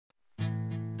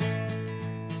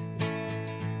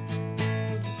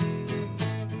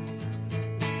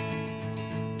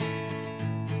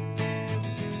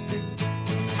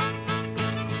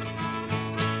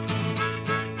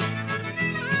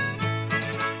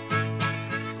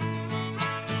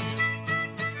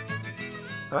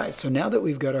All right, so now that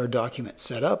we've got our document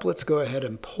set up, let's go ahead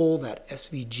and pull that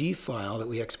SVG file that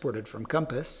we exported from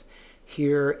Compass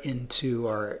here into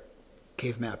our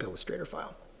Cave Map Illustrator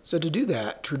file. So to do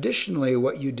that, traditionally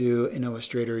what you do in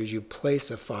Illustrator is you place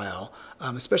a file,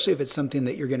 especially if it's something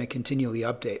that you're going to continually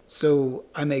update. So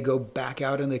I may go back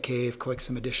out in the cave, collect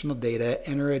some additional data,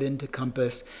 enter it into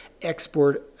Compass,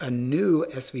 export a new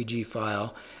SVG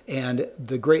file, and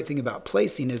the great thing about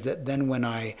placing is that then when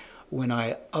I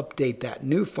update that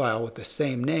new file with the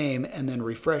same name and then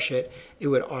refresh it, it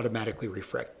would automatically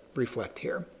reflect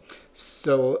here.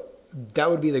 So that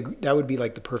would be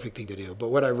like the perfect thing to do. But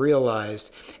what I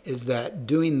realized is that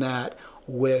doing that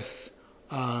with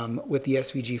the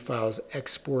SVG files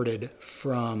exported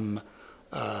from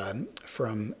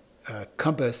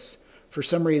Compass, for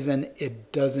some reason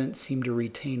it doesn't seem to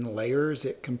retain layers.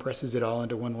 It compresses it all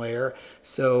into one layer.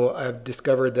 So I've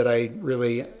discovered that I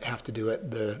really have to do it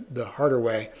the harder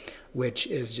way, which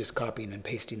is just copying and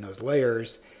pasting those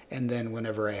layers. And then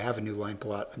whenever I have a new line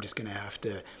plot, I'm just going to have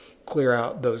to clear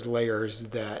out those layers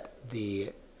that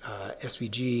the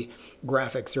SVG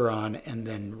graphics are on and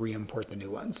then re-import the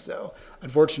new ones. So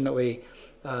unfortunately,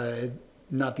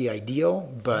 not the ideal,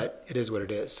 but it is what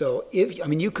it is. So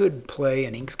you could play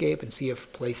in Inkscape and see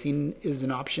if placing is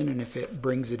an option and if it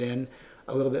brings it in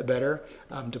a little bit better.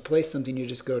 To place something, you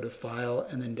just go to File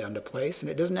and then down to Place, and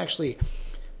it doesn't actually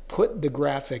put the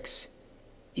graphics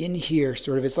in here,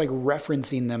 sort of. It's like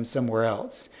referencing them somewhere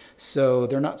else. So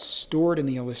they're not stored in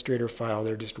the Illustrator file,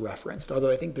 they're just referenced.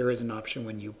 Although I think there is an option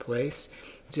when you place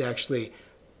to actually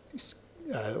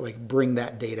like bring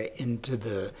that data into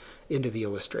the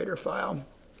Illustrator file.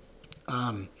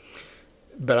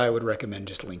 But I would recommend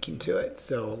just linking to it.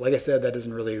 So like I said, that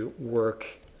doesn't really work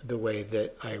the way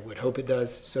that I would hope it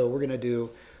does. So we're going to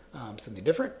do something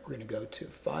different. We're going to go to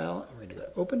File, and we're going to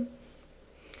go Open.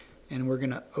 And we're going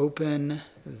to open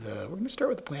we're going to start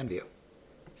with the plan view.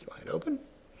 So I hit Open.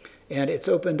 And it's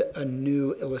opened a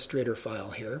new Illustrator file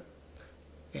here.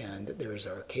 And there's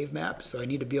our cave map. So I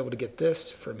need to be able to get this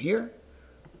from here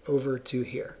over to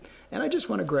here. And I just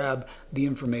want to grab the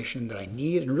information that I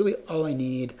need. And really all I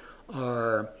need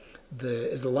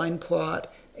is the line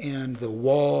plot and the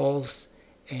walls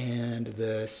and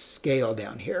the scale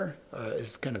down here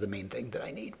is kind of the main thing that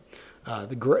I need.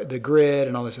 The grid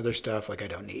and all this other stuff, like, I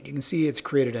don't need. You can see it's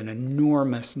created an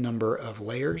enormous number of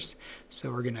layers.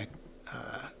 So we're going to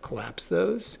collapse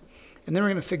those. And then we're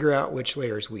going to figure out which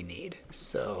layers we need.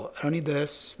 So I don't need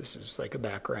this. This is like a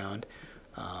background.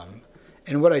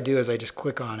 And what I do is I just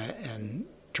click on it and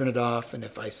turn it off. And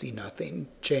if I see nothing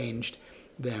changed,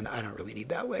 then I don't really need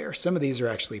that layer. Some of these are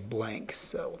actually blank.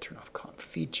 So we'll turn off Comp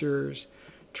Features.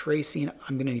 Tracing,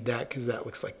 I'm going to need that because that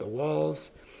looks like the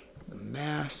walls. The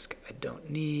mask, I don't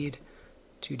need.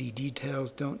 2D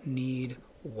details, don't need.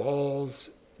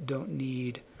 Walls, don't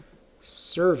need.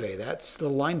 Survey, that's the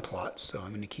line plot, so I'm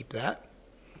going to keep that.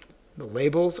 The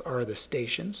labels are the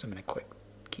stations, so I'm going to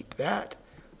keep that.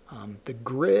 The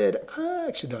grid, I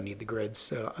actually don't need the grid,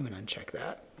 so I'm going to uncheck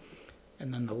that.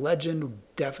 And then the legend,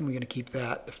 definitely going to keep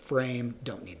that. The frame,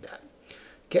 don't need that.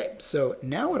 Okay, so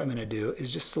now what I'm going to do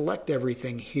is just select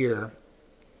everything here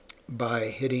by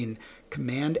hitting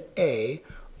Command A,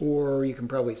 or you can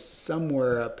probably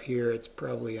somewhere up here, it's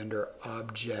probably under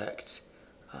Object,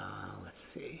 let's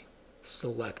see,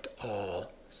 Select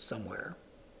All somewhere.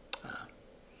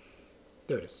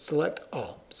 There it is, Select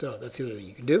All. So that's the other thing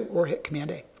you can do, or hit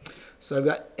Command A. So I've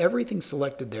got everything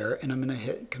selected there, and I'm going to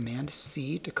hit Command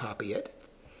C to copy it.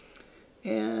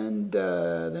 And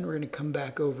then we're going to come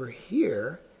back over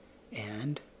here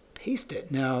and paste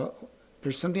it. Now,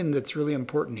 there's something that's really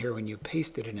important here when you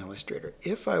paste it in Illustrator.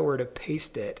 If I were to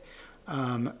paste it,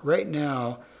 right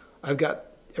now I've got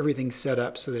everything set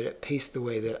up so that it pastes the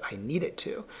way that I need it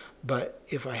to. But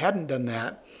if I hadn't done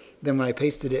that, then when I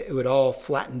pasted it, it would all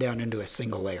flatten down into a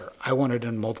single layer. I want it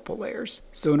in multiple layers.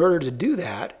 So in order to do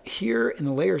that, here in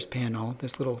the Layers panel,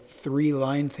 this little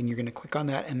 3-line thing, you're going to click on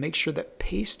that and make sure that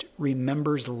Paste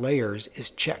Remembers Layers is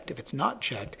checked. If it's not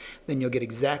checked, then you'll get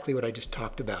exactly what I just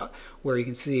talked about, where you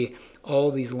can see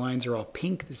all these lines are all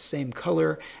pink, the same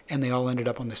color, and they all ended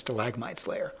up on the stalagmites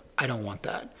layer. I don't want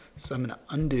that. So I'm going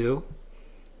to undo.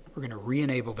 We're going to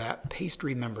re-enable that. Paste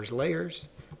Remembers Layers.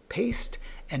 Paste.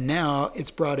 And now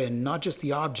it's brought in not just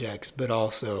the objects, but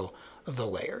also the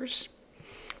layers.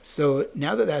 So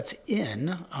now that that's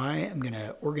in, I am going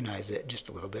to organize it just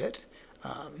a little bit.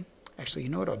 Actually, you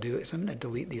know what I'll do is I'm going to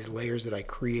delete these layers that I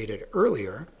created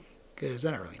earlier, because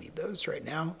I don't really need those right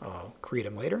now. I'll create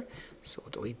them later. So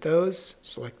we'll delete those,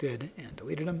 selected and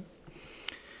deleted them.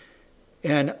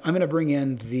 And I'm going to bring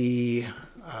in the,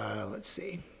 let's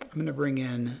see, I'm going to bring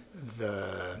in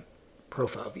the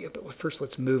profile view. But first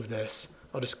let's move this.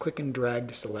 I'll just click and drag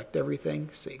to select everything.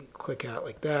 So you can click out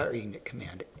like that, or you can get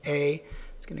Command A.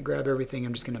 It's going to grab everything.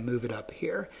 I'm just going to move it up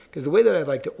here. Because the way that I'd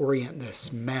like to orient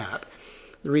this map,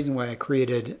 the reason why I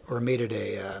created or made it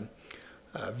a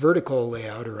vertical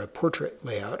layout or a portrait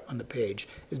layout on the page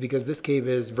is because this cave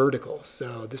is vertical.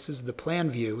 So this is the plan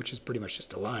view, which is pretty much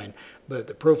just a line, but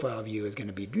the profile view is going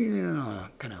to be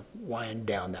kind of wind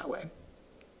down that way.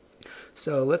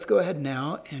 So let's go ahead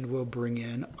now and we'll bring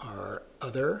in our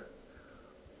other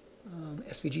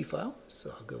SVG file.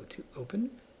 So I'll go to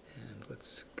Open and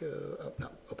let's go, oh no,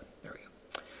 Open, there we go.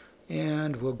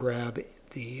 And we'll grab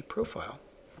the profile.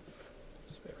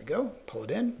 So there we go, pull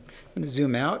it in. I'm going to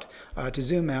zoom out. To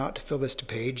zoom out, to fill this to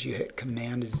page, you hit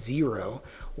Command 0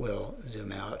 will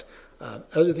zoom out.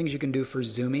 Other things you can do for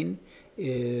zooming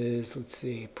is, let's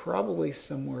see, probably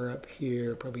somewhere up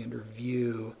here, probably under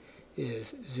View,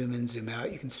 is zoom in, zoom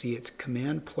out. You can see it's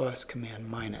Command plus, Command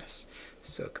minus.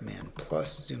 So Command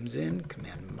plus zooms in,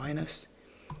 Command minus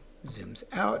zooms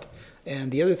out.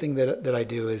 And the other thing that I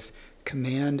do is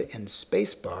Command and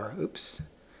spacebar. Oops.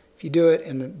 If you do it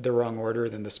in the wrong order,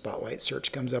 then the spotlight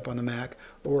search comes up on the Mac,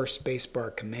 or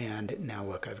spacebar command. Now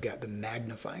look, I've got the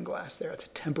magnifying glass there. It's a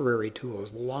temporary tool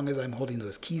as long as I'm holding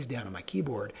those keys down on my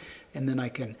keyboard, and then I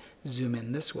can zoom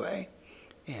in this way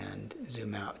and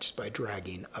zoom out just by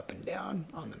dragging up and down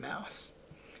on the mouse.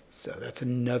 So that's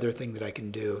another thing that I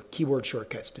can do, keyboard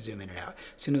shortcuts to zoom in and out.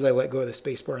 As soon as I let go of the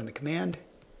spacebar and the command,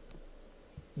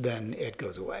 then it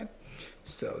goes away.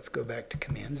 So let's go back to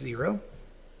Command 0.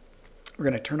 We're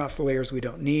going to turn off the layers we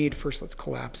don't need. First, let's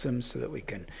collapse them so that we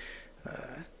can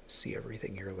see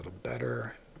everything here a little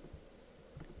better.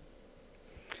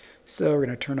 So we're going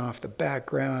to turn off the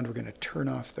background. We're going to turn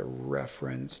off the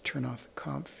reference, turn off the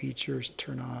comp features,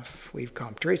 leave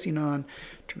comp tracing on,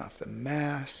 turn off the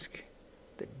mask,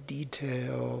 the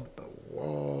detail, the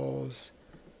walls,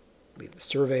 leave the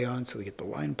survey on so we get the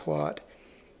line plot.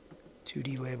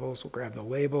 2D labels, we'll grab the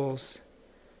labels.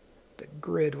 The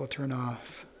grid will turn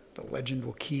off. The legend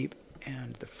will keep,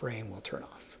 and the frame will turn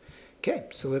off. Okay,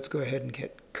 so let's go ahead and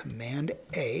hit Command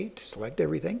A to select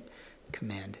everything,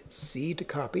 Command C to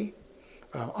copy.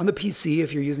 On the PC,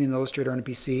 if you're using Illustrator on a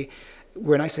PC,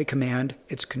 when I say Command,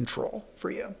 it's Control for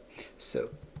you. So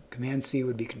Command C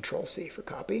would be Control C for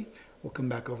copy. We'll come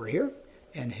back over here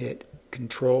and hit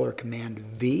Control or Command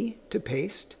V to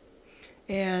paste.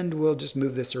 And we'll just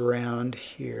move this around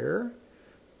here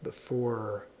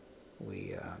before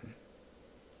we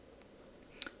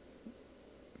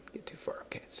get too far.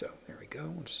 Okay, so there we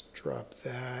go. We'll just drop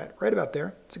that right about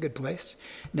there. It's a good place.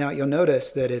 Now you'll notice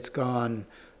that it's gone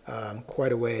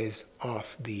quite a ways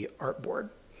off the artboard.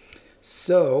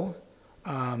 So,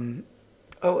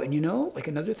 oh, and you know, like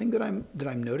another thing that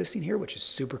I'm noticing here, which is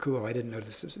super cool. I didn't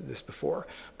notice this before,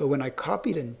 but when I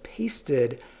copied and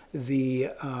pasted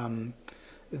the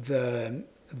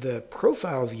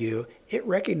profile view, it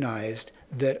recognized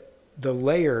that the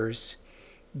layers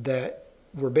that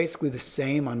were basically the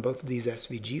same on both of these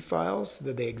SVG files,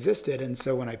 that they existed, and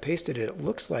so when I pasted it, it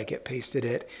looks like it pasted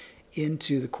it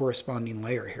into the corresponding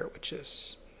layer here, which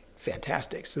is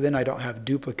fantastic. So then I don't have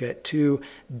duplicate 2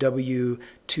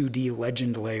 W2D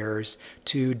legend layers,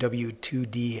 2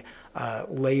 W2D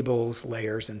labels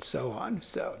layers, and so on.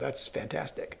 So that's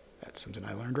fantastic. That's something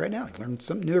I learned right now. I learn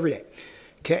something new every day.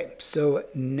 Okay, so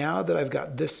now that I've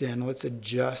got this in, let's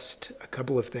adjust a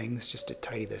couple of things just to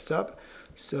tidy this up.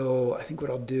 So I think what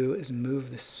I'll do is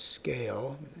move the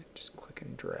scale. Just click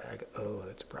and drag. Oh,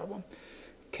 that's a problem.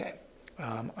 Okay,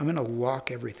 I'm going to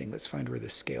lock everything. Let's find where the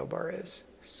scale bar is.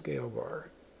 Scale bar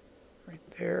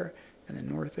right there, and the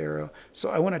north arrow.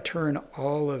 So I want to turn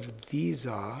all of these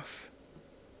off.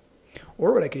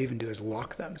 Or what I could even do is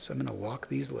lock them. So I'm going to lock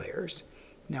these layers.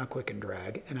 Now click and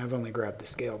drag, and I've only grabbed the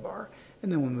scale bar.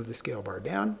 And then we'll move the scale bar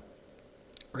down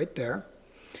right there.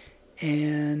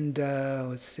 And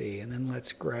let's see, and then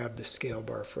let's grab the scale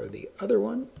bar for the other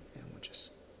one, and we'll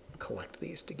just collect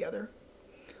these together.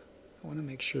 I want to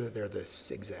make sure that they're the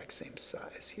exact same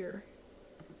size here.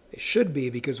 They should be,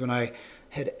 because when I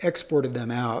had exported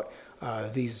them out, I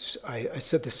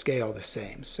set the scale the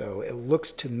same. So it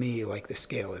looks to me like the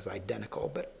scale is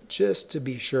identical, but just to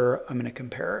be sure, I'm going to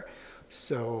compare.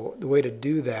 So the way to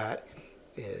do that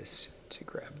is to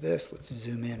grab this. Let's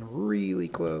zoom in really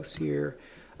close here.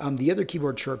 The other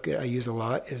keyboard shortcut I use a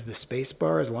lot is the space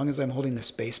bar. As long as I'm holding the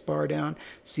space bar down,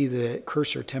 see the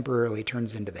cursor temporarily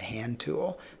turns into the hand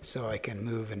tool, so I can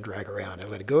move and drag around. I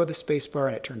let it go of the space bar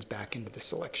and it turns back into the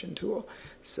selection tool.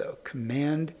 So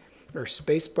command or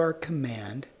space bar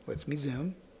command lets me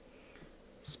zoom.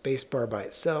 Space bar by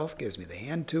itself gives me the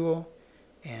hand tool,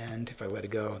 And if I let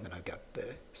it go, then I've got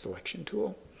the selection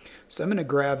tool. So I'm going to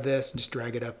grab this and just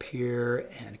drag it up here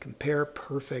and compare.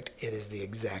 Perfect. It is the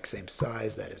exact same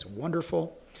size. That is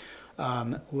wonderful.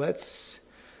 Let's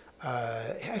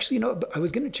actually, you know, I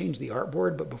was going to change the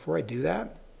artboard, but before I do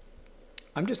that,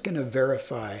 I'm just going to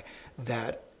verify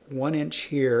that 1 inch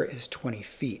here is 20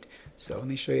 feet. So let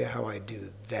me show you how I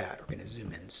do that. We're going to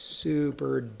zoom in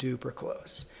super duper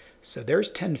close. So there's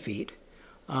 10 feet.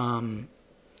 And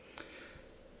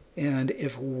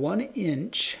if 1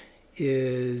 inch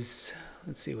is,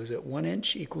 let's see, was it 1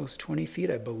 inch equals 20 feet?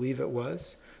 I believe it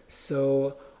was.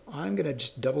 So I'm going to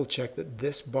just double check that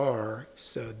this bar,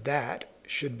 so that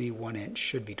should be 1 inch,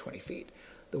 should be 20 feet.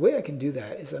 The way I can do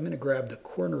that is I'm going to grab the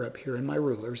corner up here in my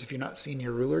rulers. If you're not seeing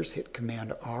your rulers, hit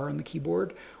Command R on the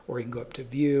keyboard, or you can go up to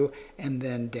View and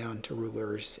then down to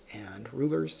Rulers and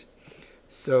Rulers.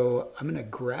 So I'm going to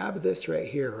grab this right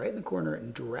here, right in the corner,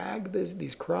 and drag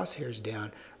these crosshairs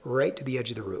down right to the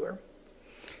edge of the ruler.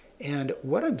 And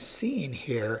what I'm seeing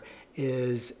here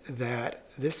is that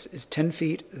this is 10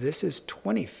 feet, this is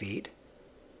 20 feet,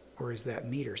 or is that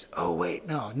meters? Oh, wait,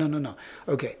 no.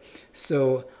 Okay,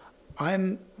 so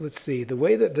let's see, the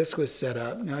way that this was set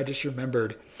up, now I just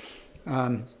remembered,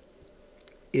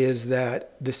 is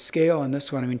that the scale on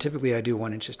this one, I mean, typically I do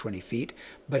 1 inch is 20 feet,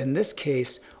 but in this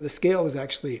case, the scale was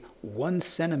actually 1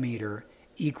 centimeter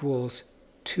equals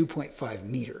 2.5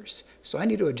 meters. So I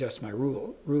need to adjust my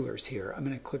rulers here. I'm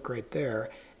going to click right there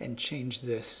and change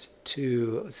this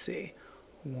to, let's see,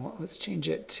 let's change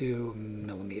it to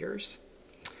millimeters.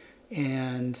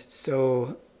 And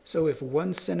so if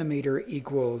 1 centimeter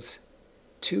equals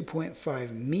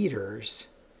 2.5 meters,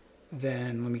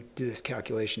 then let me do this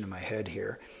calculation in my head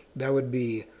here. That would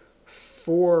be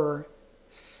 4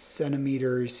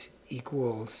 centimeters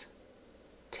equals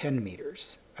 10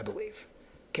 meters, I believe.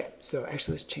 Okay, so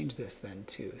actually let's change this then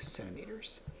to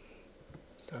centimeters.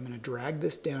 So I'm going to drag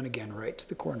this down again right to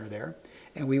the corner there,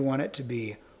 and we want it to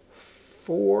be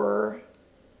 4,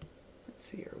 let's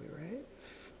see, are we right?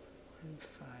 1,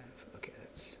 5, okay,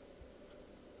 that's,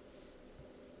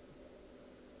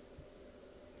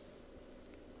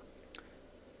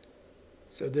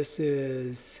 so this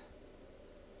is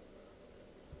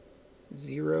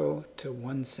 0 to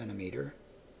 1 centimeter,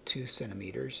 2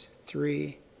 centimeters,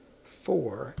 3,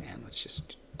 4, and let's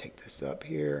just take this up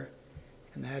here,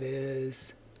 and that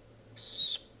is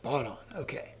spot on.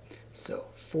 Okay, so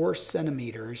 4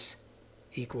 centimeters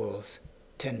equals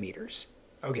 10 meters.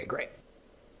 Okay, great.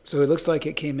 So it looks like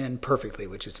it came in perfectly,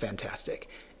 which is fantastic.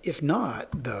 If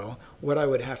not, though, what I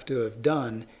would have to have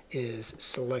done is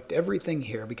select everything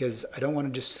here, because I don't want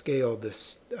to just scale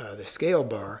this the scale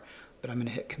bar, but I'm going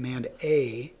to hit Command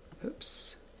A.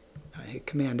 Oops. I hit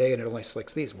Command A and it only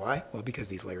selects these. Why? Well, because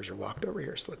these layers are locked over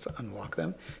here, so let's unlock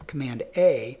them. Command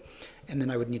A, and then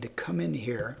I would need to come in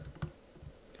here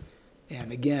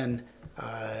and again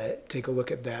take a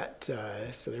look at that.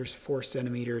 So there's 4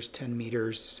 centimeters, 10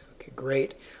 meters. Okay,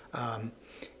 great.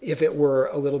 If it were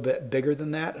a little bit bigger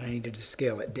than that and I needed to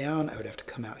scale it down, I would have to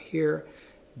come out here,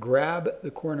 grab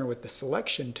the corner with the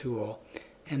selection tool,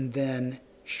 and then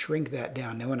shrink that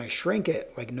down. Now when I shrink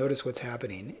it, like, notice what's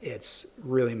happening. It's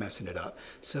really messing it up.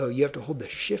 So you have to hold the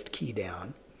Shift key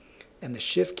down, and the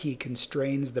Shift key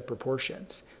constrains the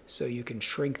proportions. So you can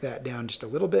shrink that down just a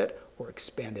little bit or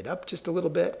expand it up just a little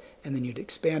bit, and then you'd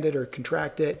expand it or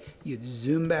contract it. You'd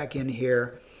zoom back in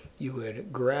here. You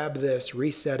would grab this,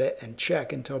 reset it, and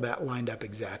check until that lined up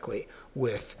exactly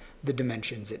with the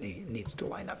dimensions it needs to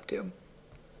line up to.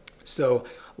 So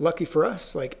lucky for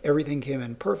us, like, everything came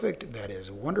in perfect. That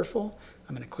is wonderful.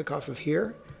 I'm going to click off of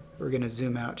here. We're going to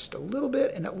zoom out just a little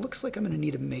bit, and it looks like I'm going to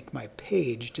need to make my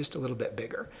page just a little bit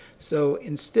bigger. So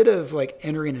instead of like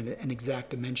entering an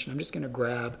exact dimension, I'm just going to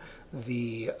grab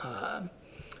the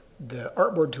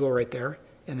artboard tool right there,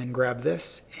 and then grab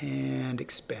this and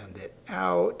expand it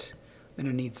out. I'm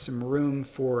going to need some room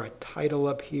for a title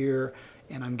up here,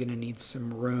 and I'm going to need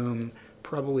some room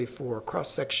probably for cross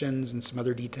sections and some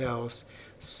other details.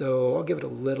 So I'll give it a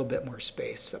little bit more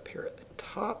space up here at the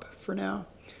top for now,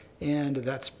 and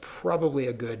that's probably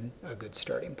a good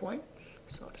starting point.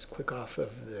 So I'll just click off of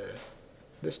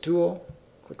this tool,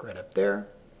 click right up there,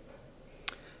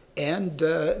 and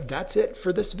that's it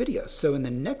for this video. So in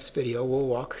the next video, we'll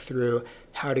walk through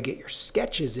how to get your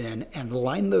sketches in and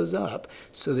line those up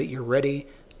so that you're ready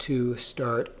to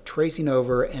start tracing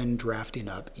over and drafting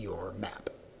up your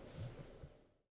map.